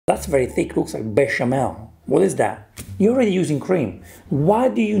That's very thick, looks like bechamel. What is that? You're already using cream. Why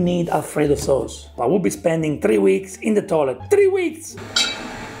do you need Alfredo sauce? I will be spending 3 weeks in the toilet. 3 weeks!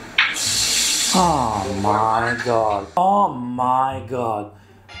 Oh my god. Oh my god.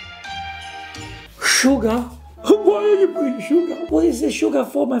 Sugar? Why are you putting sugar? What is the sugar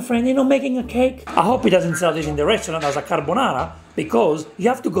for, my friend? You're not making a cake? I hope he doesn't sell this in the restaurant as a carbonara, because you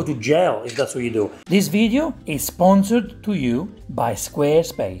have to go to jail if that's what you do. This video is sponsored to you by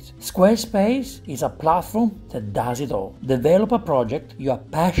Squarespace. Squarespace is a platform that does it all. Develop a project you are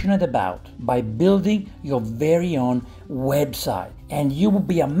passionate about by building your very own website, and you will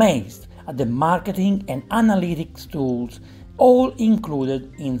be amazed at the marketing and analytics tools all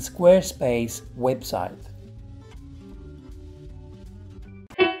included in Squarespace website.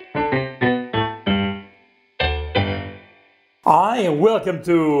 Hi and welcome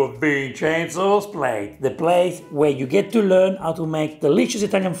to Vincenzo's Plate, the place where you get to learn how to make delicious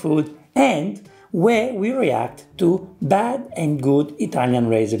Italian food and where we react to bad and good Italian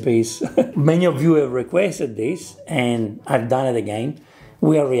recipes. Many of you have requested this and I've done it again.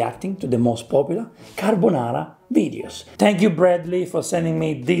 We are reacting to the most popular carbonara videos. Thank you, Bradley, for sending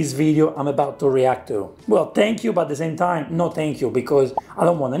me this video I'm about to react to. Well, thank you, but at the same time, no thank you, because I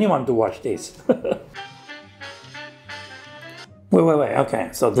don't want anyone to watch this. Wait, okay,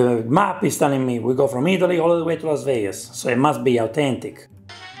 so the map is telling me we go from Italy all the way to Las Vegas, so it must be authentic.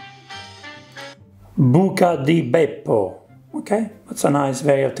 Buca di Beppo, okay, that's a nice,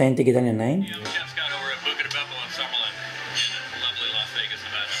 very authentic Italian name. Yeah, Chef Scott over at Buca di Beppo in Summerlin, in lovely Las Vegas,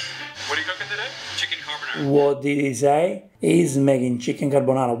 Nevada. What are you cooking today? Chicken carbonara. What did he say? He's making chicken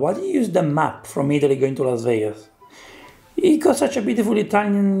carbonara. Why do you use the map from Italy going to Las Vegas? He got such a beautiful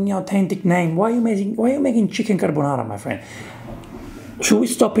Italian, authentic name. Why are you making chicken carbonara, my friend? Should we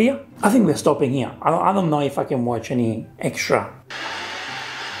stop here? I think we're stopping here. I don't know if I can watch any extra.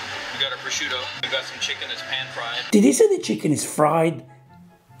 We got our prosciutto. We got some chicken that's pan fried. Did he say the chicken is fried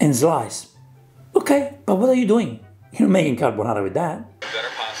and sliced? Okay, but what are you doing? You're not making carbonara with that. We got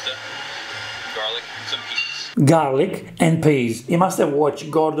our pasta, garlic, some peas. Garlic and peas. You must have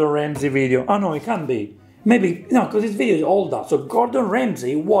watched Gordon Ramsay video. Oh no, it can't be. Maybe, no, because this video is older. So Gordon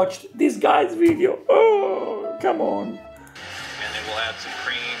Ramsay watched this guy's video. Oh, come on. We'll add some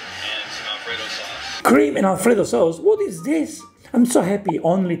cream and some Alfredo sauce. Cream and Alfredo sauce? What is this? I'm so happy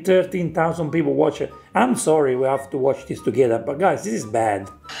only 13,000 people watch it. I'm sorry we have to watch this together, but guys, this is bad. A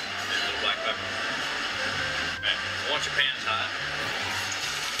little black pepper. Okay, watch your pans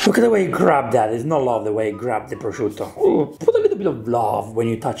hot. Look at the way he grabbed that. There's no love the way he grabbed the prosciutto. Ooh, put a little bit of love when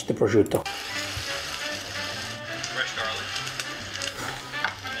you touch the prosciutto. Fresh garlic.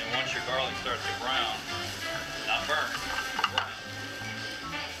 And then once your garlic starts to brown, not burn, brown.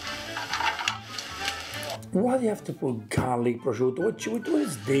 Why do you have to put garlic prosciutto? What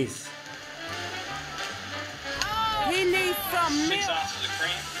is this? He needs some 6 milk. ounces of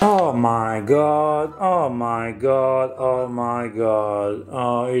cream. Oh my god, oh my god, oh my god.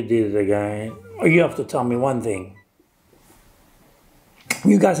 Oh, he did it again. You have to tell me one thing.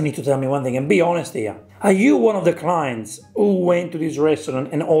 You guys need to tell me one thing and be honest here. Are you one of the clients who went to this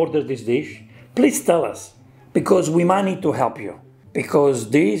restaurant and ordered this dish? Please tell us, because we might need to help you. Because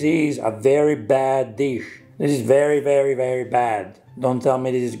this is a very bad dish. This is very, very, very bad. Don't tell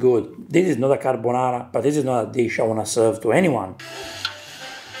me this is good. This is not a carbonara, but this is not a dish I want to serve to anyone.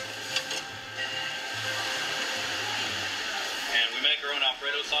 And we make our own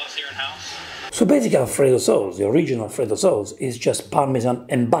Alfredo sauce here in-house. So basically Alfredo sauce, the original Alfredo sauce, is just parmesan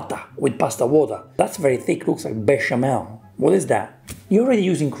and butter with pasta water. That's very thick, looks like bechamel. What is that? You're already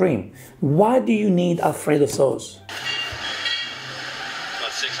using cream. Why do you need Alfredo sauce?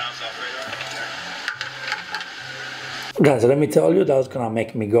 About 6 ounces Alfredo. Guys, let me tell you, that's gonna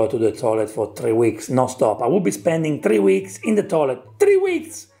make me go to the toilet for 3 weeks, no stop. I will be spending 3 weeks in the toilet. 3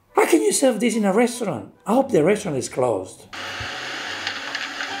 weeks! How can you serve this in a restaurant? I hope the restaurant is closed.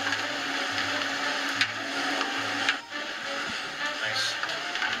 Nice.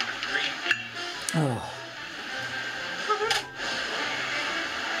 Green. Oh.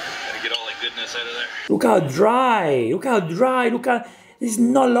 Gotta get all that goodness out of there. Look how dry, look how dry, look how... There's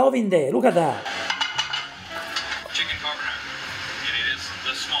no love in there, look at that. Chicken carbonara. And it is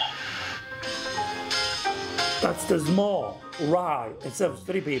the small. That's the small, right, it serves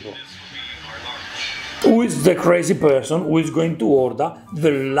 3 people. This will be our large. Who is the crazy person who is going to order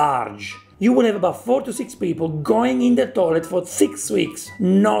the large? You will have about 4 to 6 people going in the toilet for 6 weeks,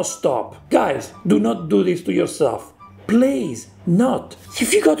 no stop. Guys, do not do this to yourself. Please, not.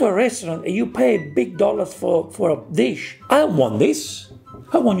 If you go to a restaurant and you pay big dollars for a dish, I don't want this.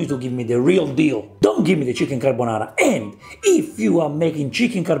 I want you to give me the real deal. Don't give me the chicken carbonara. And if you are making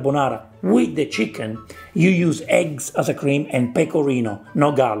chicken carbonara with the chicken, you use eggs as a cream and pecorino,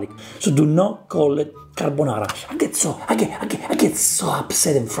 no garlic. So do not call it carbonara. I get so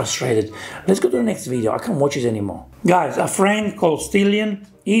upset and frustrated. Let's go to the next video. I can't watch it anymore. Guys, a friend called Stillian,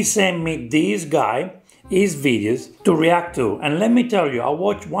 he sent me this guy, his videos to react to. And let me tell you, I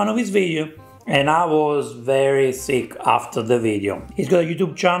watched one of his videos and I was very sick after the video. He's got a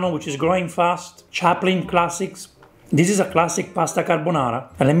YouTube channel which is growing fast, Chaplin Classics. This is a classic pasta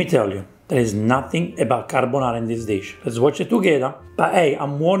carbonara. And let me tell you, there is nothing about carbonara in this dish. Let's watch it together. But hey,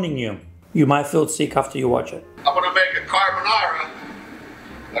 I'm warning you, you might feel sick after you watch it. I'm gonna make a carbonara,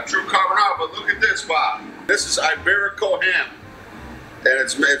 a true carbonara, but look at this, Bob. This is Iberico ham, and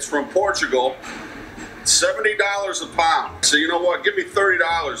it's from Portugal. $70 a pound. So you know what? Give me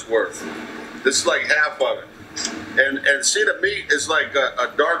 $30 worth. This is like half of it. And see, the meat is like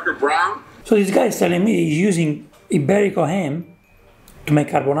a darker brown. So this guy is telling me he's using Iberico ham to make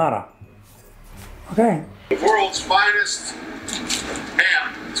carbonara. Okay. The world's finest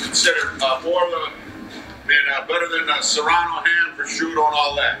ham. It's considered better than Serrano ham, prosciutto, and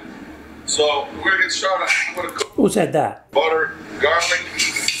all that. So we're gonna get started. I'm gonna cook. Who said that? Butter, garlic.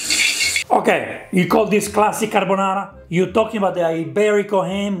 Okay, you call this classic carbonara? You're talking about the Iberico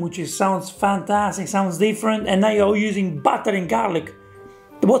ham, which sounds fantastic, sounds different, and now you're using butter and garlic.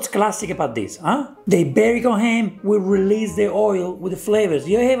 What's classic about this, huh? The Iberico ham will release the oil with the flavors.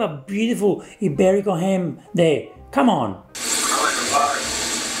 You have a beautiful Iberico ham there. Come on. I like the butter.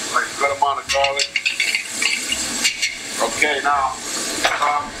 Like a good amount of garlic. Okay, now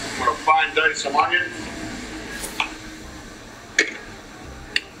I'm gonna fine dice some onion.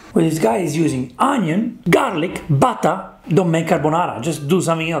 Well, this guy is using onion, garlic, butter. Don't make carbonara. Just do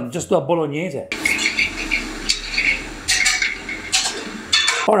something else. Just do a bolognese.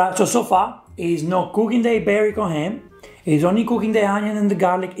 Alright, so far, he's not cooking the Iberico ham. He's only cooking the onion and the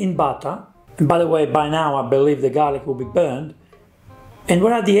garlic in butter. And by the way, by now, I believe the garlic will be burned. And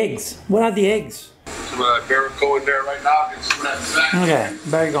where are the eggs? Where are the eggs? Some Iberico in there right now. Get some of that fat. Okay,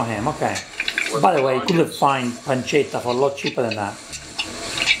 Iberico ham, okay. By the way, you could have found pancetta for a lot cheaper than that.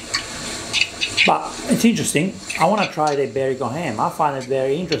 But it's interesting. I want to try the Iberico ham. I find it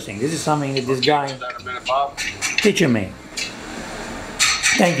very interesting. This is something that this guy teaching me.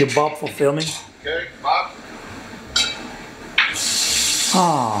 Thank you, Bob, for filming. Okay, Bob.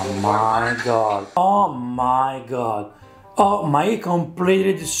 Oh my God. Oh my God. Oh my, he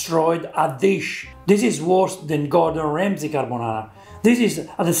completely destroyed a dish. This is worse than Gordon Ramsay carbonara. This is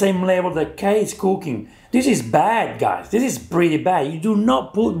at the same level that Kay is cooking. This is bad, guys. This is pretty bad. You do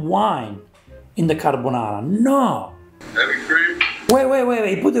not put wine in the carbonara. No. Heavy cream.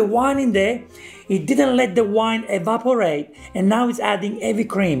 Wait. He put the wine in there. He didn't let the wine evaporate. And now he's adding heavy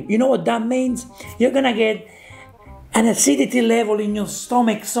cream. You know what that means? You're gonna get an acidity level in your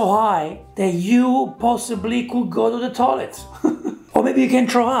stomach so high that you possibly could go to the toilet. Or maybe you can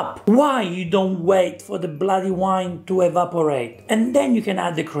throw up. Why you don't wait for the bloody wine to evaporate? And then you can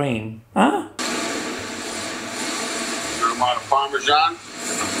add the cream. Huh? Good amount of Parmesan.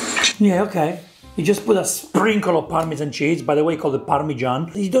 Yeah, okay. You just put a sprinkle of Parmesan cheese, by the way, called the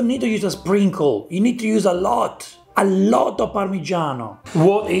Parmigiano. You don't need to use a sprinkle. You need to use a lot of Parmigiano.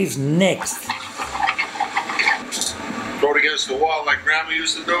 What is next? Throw it against the wall like Grandma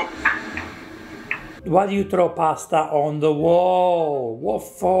used to do. Why do you throw pasta on the wall? What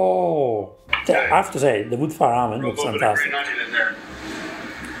for? I have to say, the wood fire ramen looks fantastic.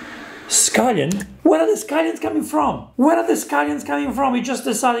 Scallion? Where are the scallions coming from? Where are the scallions coming from? He just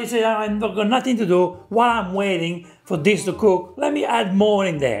decided, he said, I've got nothing to do while I'm waiting for this to cook. Let me add more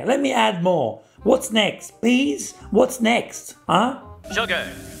in there. Let me add more. What's next? Peas? What's next? Huh? Sugar,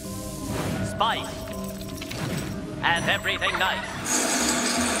 spice, and everything nice.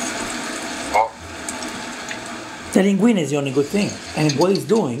 Oh. The linguine is the only good thing. And what he's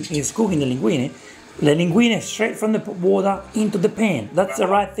doing is cooking the linguine straight from the water into the pan. That's the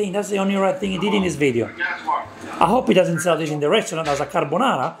right thing. That's the only right thing he did in this video. I hope he doesn't sell this in the restaurant as a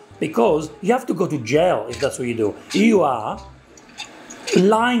carbonara, because you have to go to jail if that's what you do. You are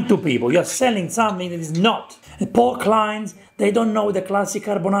lying to people. You're selling something that is not. The poor clients, they don't know what the classic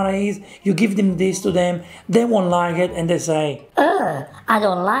carbonara is. You give them this to them, they won't like it, and they say, I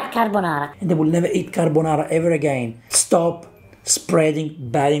don't like carbonara. And they will never eat carbonara ever again. Stop spreading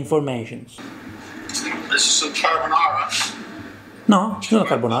bad information. This is some carbonara. No, it's not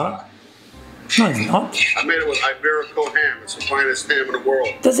carbonara. No, it's not. I made it with Iberico ham. It's the finest ham in the world.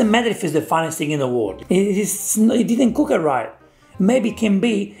 Doesn't matter if it's the finest thing in the world. He didn't cook it right. maybe can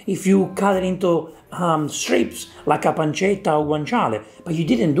be if you cut it into strips like a pancetta or guanciale, but you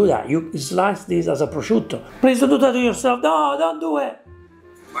didn't do that. You sliced this as a prosciutto. Please don't do that to yourself. No, don't do it.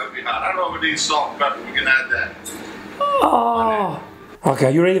 Might be hot. I don't know if it needs salt and pepper. We can add that. Oh.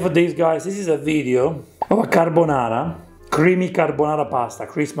 Okay, you ready for this, guys? This is a video of a carbonara, creamy carbonara pasta,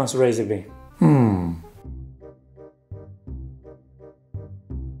 Christmas recipe.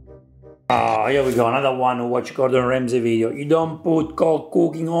 Ah, here we go, another one who watched Gordon Ramsay video. You don't put cold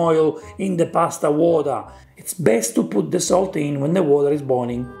cooking oil in the pasta water. It's best to put the salt in when the water is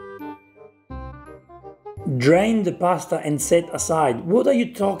boiling. Drain the pasta and set aside. What are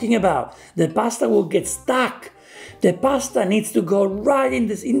you talking about? The pasta will get stuck. The pasta needs to go right in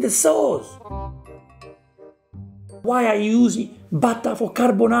the sauce. Why are you using butter for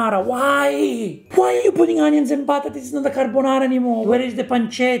carbonara? Why? Why are you putting onions and butter? This is not a carbonara anymore. Where is the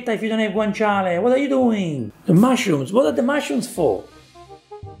pancetta if you don't have guanciale? What are you doing? The mushrooms. What are the mushrooms for?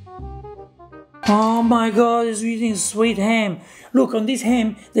 Oh my God, it's using sweet ham. Look, on this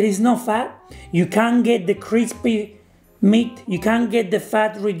ham, there is no fat. You can't get the crispy meat. You can't get the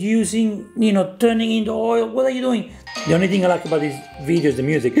fat reducing, turning into oil. What are you doing? The only thing I like about this video is the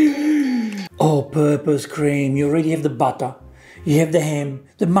music. All-purpose cream. You already have the butter. You have the ham,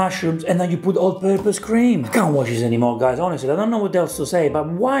 the mushrooms, and then you put all-purpose cream. I can't watch this anymore, guys. Honestly, I don't know what else to say, but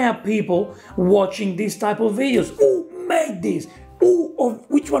why are people watching this type of videos? Who made this?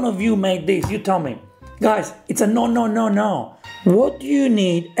 Which one of you made this? You tell me. Guys, it's a no. What do you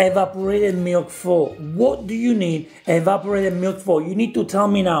need evaporated milk for? What do you need evaporated milk for? You need to tell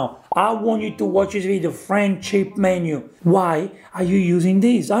me now. I want you to watch this video, French cheap menu. Why are you using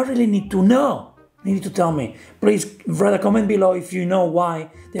this? I really need to know. You need to tell me. Please write a comment below if you know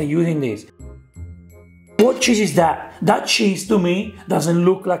why they're using this. What cheese is that? That cheese to me doesn't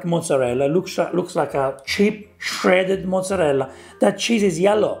look like mozzarella. It looks like a cheap shredded mozzarella. That cheese is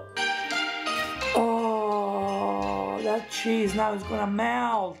yellow. Oh, that cheese now is gonna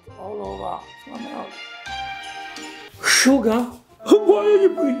melt all over. It's gonna melt. Sugar? Why are you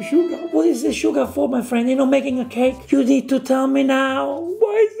putting sugar? What is the sugar for, my friend? You're not making a cake? You need to tell me now.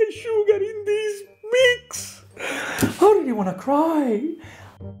 Why is the sugar in this mix? I really want to cry.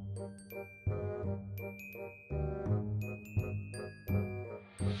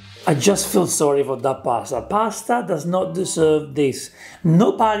 I just feel sorry for that pasta. Pasta does not deserve this.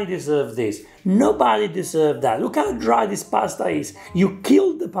 Nobody deserves this. Nobody deserves that. Look how dry this pasta is. You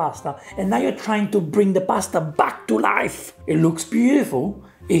killed the pasta and now you're trying to bring the pasta back to life. It looks beautiful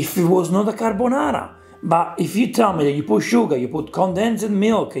if it was not a carbonara. But if you tell me that you put sugar, you put condensed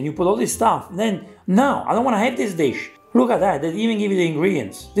milk and you put all this stuff, then no, I don't want to have this dish. Look at that, they didn't even give you the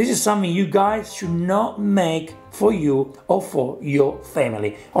ingredients. This is something you guys should not make for you or for your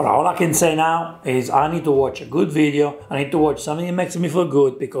family. All I can say now is I need to watch a good video. I need to watch something that makes me feel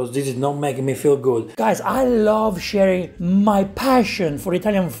good because this is not making me feel good. Guys, I love sharing my passion for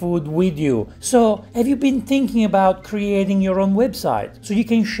Italian food with you. So have you been thinking about creating your own website so you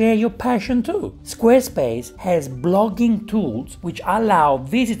can share your passion too? Squarespace has blogging tools which allow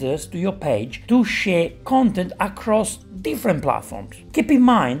visitors to your page to share content across different platforms. Keep in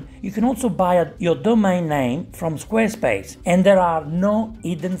mind, you can also buy your domain name from Squarespace and there are no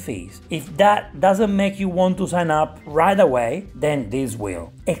hidden fees. If that doesn't make you want to sign up right away, then this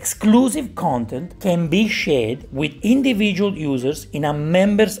will. Exclusive content can be shared with individual users in a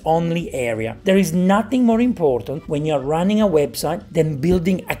members-only area. There is nothing more important when you're running a website than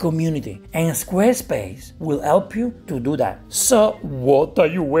building a community, and Squarespace will help you to do that. So what are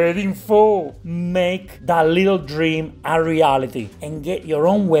you waiting for? Make that little dream a reality and get your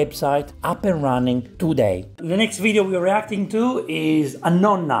own website up and running today. The next video we're reacting to is a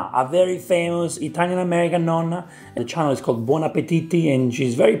nonna, a very famous Italian-American nonna. The channel is called Buon-A-petitti and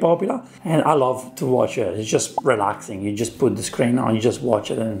she's very popular and I love to watch her. It's just relaxing. You just put the screen on, you just watch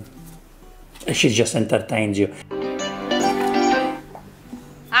it and she just entertains you.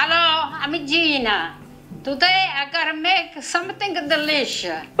 Hello, Amigina. Today I gotta make something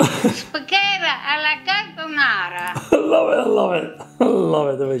delicious. Spaghetti alla carbonara. I love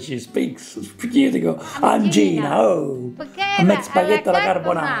it the way she speaks. It's beautiful. I'm Gina. Oh, I make spaghetti alla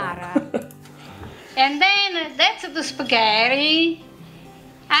carbonara. And then that's the spaghetti.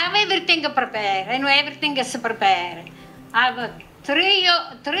 I have everything prepared. I know everything is prepared. I have three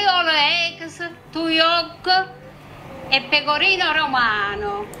whole eggs, 2 yolk, e pecorino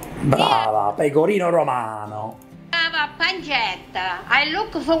romano. Brava, pecorino romano. I have a pancetta. I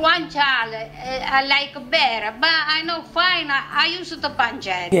look for guanciale. I like better, but I know fine. I use the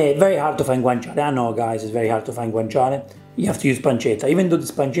pancetta. Yeah, very hard to find guanciale. I know, guys, it's very hard to find guanciale. you have to use pancetta. Even though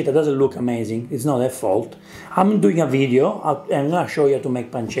this pancetta doesn't look amazing, it's not their fault. I'm doing a video, I'm gonna show you how to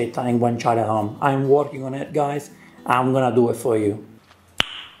make pancetta and guanciale at home. I'm working on it, guys. I'm gonna do it for you.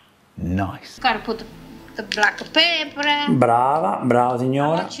 Nice. Gotta put the black pepper. Brava, brava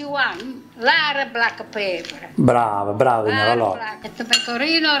signora. What you want? Lot of black pepper. Brava, brava signora. Lot of Allora. black. The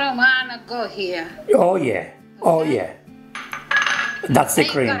pecorino romano go here. Oh yeah, oh yeah. That's the And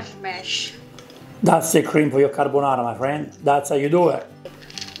you cream. gotta smash. That's the cream for your carbonara, my friend. That's how you do it.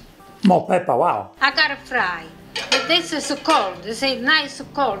 More pepper, wow. I gotta fry. But this is cold. This is nice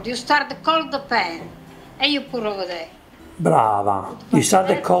cold. You start the cold the pan and you put over there. Brava. You start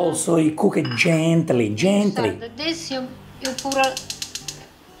the cold so you cook it gently, gently. Start this you put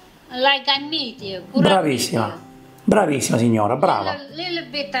like I need you. Put Bravissima. Bravissima signora, a brava. little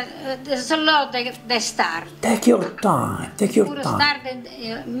bit slow the start. Take your time, take your Put time. start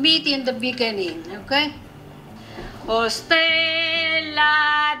meat in the beginning, okay? Oh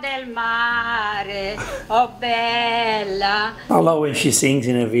stella del mare, oh bella. I love when she sings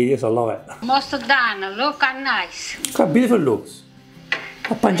in her videos, I love it. Most done, look how nice. Look how beautiful it looks.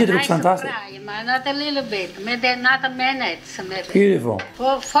 The pancetta looks fantastic. Fry, but not a little bit, maybe not a minute. Maybe. Beautiful.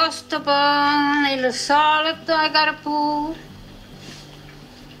 Well, first of all, il salt I gotta put.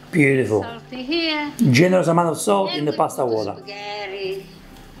 Beautiful. Salt here. Generous amount of salt And in the we pasta put the water. Spaghetti.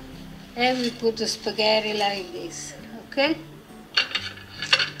 And we put the spaghetti like this, okay?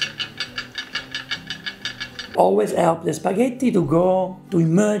 Always help the spaghetti to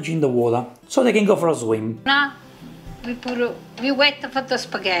emerge in the water so they can go for a swim. Now, we wait for the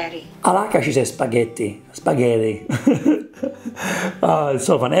spaghetti. I like how she says spaghetti. Spaghetti. It's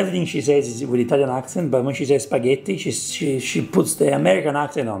so fun. Everything she says is with Italian accent, but when she says spaghetti, she puts the American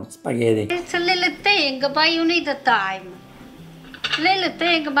accent on. Spaghetti. It's a little thing, but you need the time. Little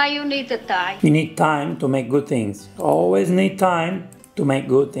thing, but you need the time. You need time to make good things. Always need time to make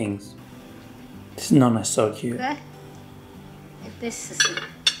good things. This nonna is so cute. Okay? This is it.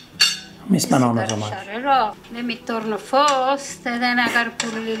 Miss my nonna so Gotta much. shut it off. Let me turn first, and then I gotta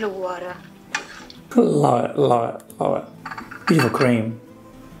put a little water. Love it, love it, love it. Beautiful cream.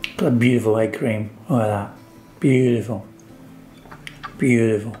 What a beautiful egg cream. Look at that. Beautiful.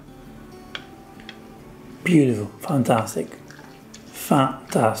 Beautiful. Beautiful. Fantastic.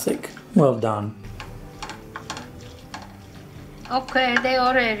 Fantastic. Well done. Okay, they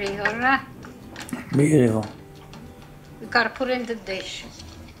are ready, alright? Beautiful. We gotta put in the dish.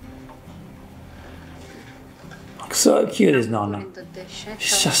 So cute is Put Nonna. in the dish.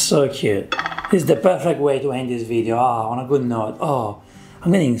 She's just so cute. This is the perfect way to end this video. Oh, on a good note. Oh,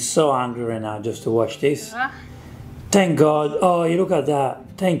 I'm getting so hungry right now just to watch this. Thank God. Oh, you look at that.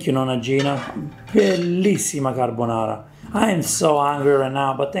 Thank you, Nonna Gina. Bellissima carbonara. I am so hungry right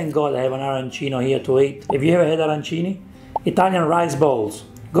now, but thank God I have an arancino here to eat. Have you ever had arancini? Italian rice bowls.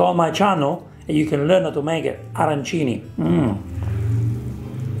 Go on my channel and you can learn how to make it. Arancini.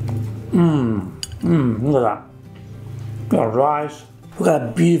 Look at that. Look at rice. Look at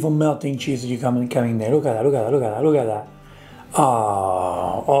that beautiful melting cheese that you coming there. Look at that, look at that, look at that, look at that.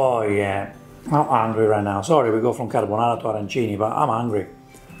 Oh yeah. I'm hungry right now. Sorry, we go from carbonara to arancini, but I'm hungry.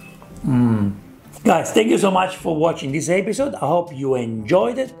 Guys, thank you so much for watching this episode. I hope you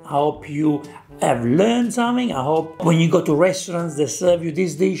enjoyed it. I hope you have learned something. I hope when you go to restaurants that serve you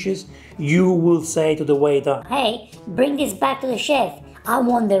these dishes, you will say to the waiter, Hey, bring this back to the chef. I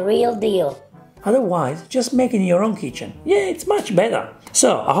want the real deal. otherwise, just make it in your own kitchen. Yeah, it's much better.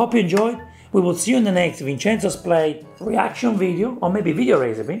 So, I hope you enjoyed. We will see you in the next Vincenzo's Plate reaction video, or maybe video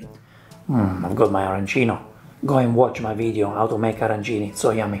recipe. I've got my arancino. Go and watch my video how to make arancini. It's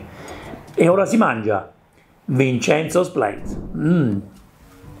so yummy. E ora si mangia Vincenzo's Plate.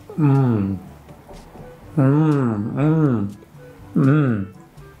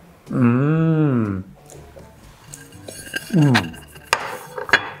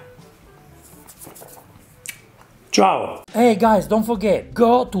 Ciao! Hey guys, don't forget,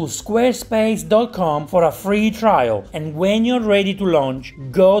 go to squarespace.com for a free trial, and when you're ready to launch,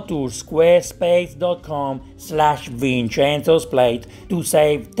 go to squarespace.com/Vincenzo's Plate to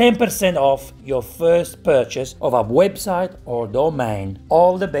save 10% off your first purchase of a website or domain.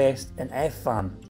 All the best and have fun!